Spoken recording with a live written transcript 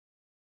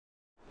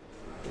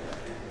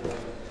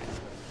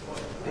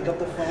Pick up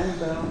the phone,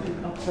 Belle.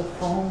 Pick up the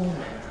phone.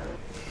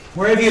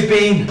 Where have you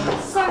been? I'm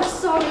so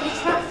sorry, the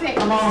traffic.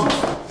 Come on.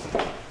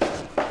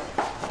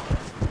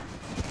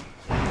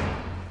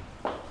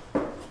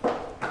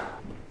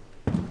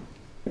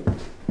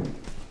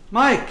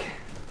 Mike,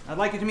 I'd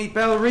like you to meet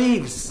Belle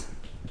Reeves.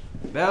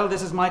 Belle,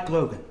 this is Mike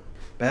Logan.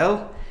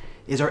 Belle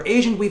is our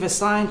agent we've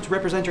assigned to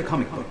represent your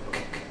comic book.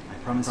 I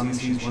promise you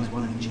she's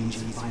one of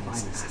GG's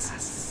finest.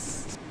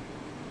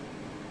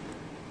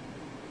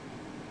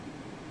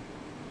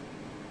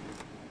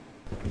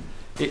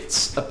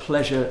 It's a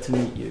pleasure to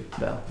meet you,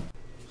 Belle.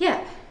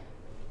 Yeah.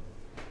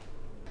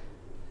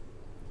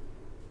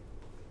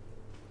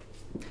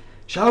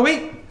 Shall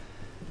we?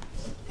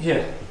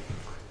 Here.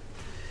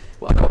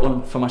 Well, I got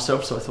one for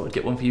myself, so I thought I'd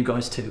get one for you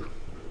guys too.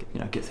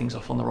 Get things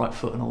off on the right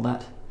foot and all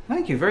that.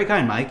 Thank you, very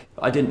kind, Mike.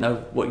 I didn't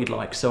know what you'd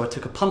like, so I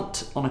took a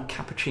punt on a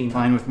cappuccino.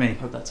 Fine with me.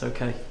 Hope that's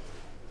okay.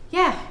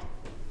 Yeah.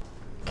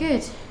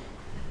 Good.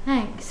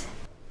 Thanks.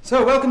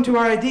 So, welcome to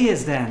our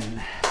ideas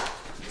then.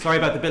 Sorry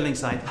about the building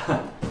site.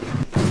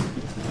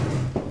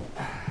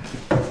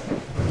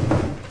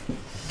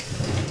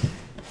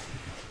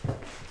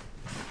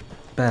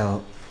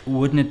 Belle,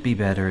 wouldn't it be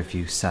better if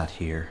you sat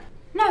here?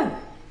 No,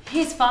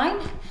 here's fine.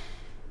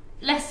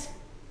 Less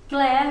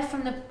glare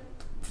from the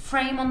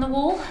frame on the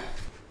wall.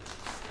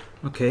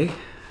 Okay.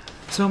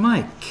 So,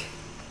 Mike,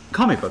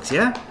 comic books,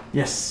 yeah?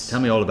 Yes. Tell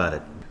me all about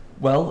it.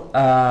 Well,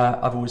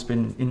 I've always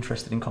been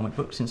interested in comic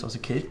books since I was a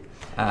kid.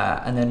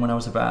 And then when I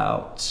was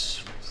about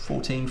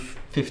 14,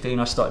 15,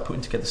 I started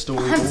putting together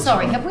stories. I'm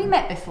sorry, have we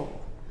met before?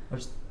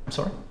 I'm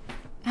sorry?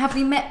 Have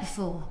we met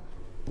before?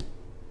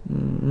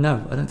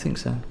 No, I don't think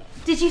so.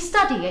 Did you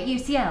study at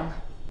UCL?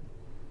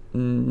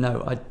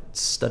 No, I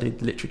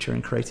studied literature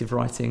and creative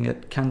writing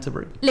at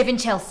Canterbury. Live in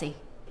Chelsea?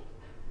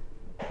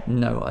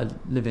 No, I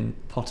live in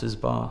Potter's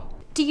Bar.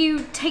 Do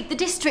you take the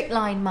district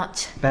line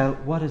much? Belle,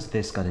 what has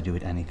this got to do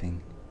with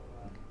anything?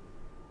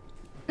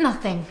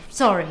 Nothing,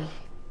 sorry.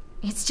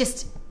 It's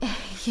just,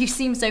 you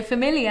seem so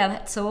familiar,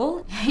 that's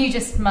all. You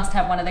just must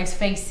have one of those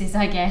faces,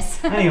 I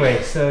guess.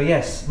 Anyway, so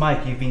yes,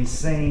 Mike, you've been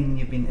saying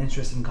you've been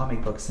interested in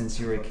comic books since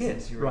you were a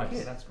kid. Right.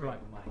 That's right,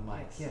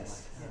 Mike.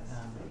 Yes.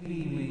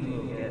 We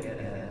will get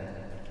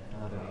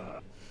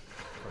another.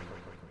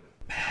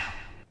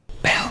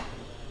 Belle.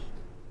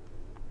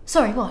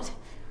 Sorry, what?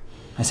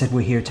 I said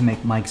we're here to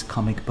make Mike's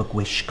comic book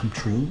wish come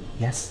true,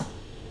 yes?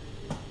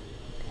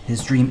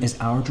 His dream is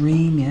our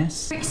dream,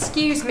 yes?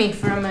 Excuse me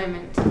for a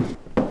moment.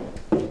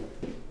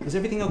 Is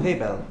everything okay,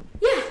 Belle?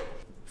 Yeah,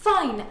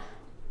 fine.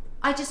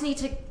 I just need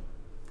to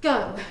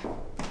go.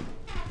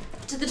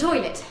 To the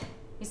toilet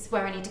is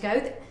where I need to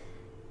go.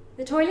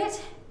 The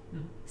toilet?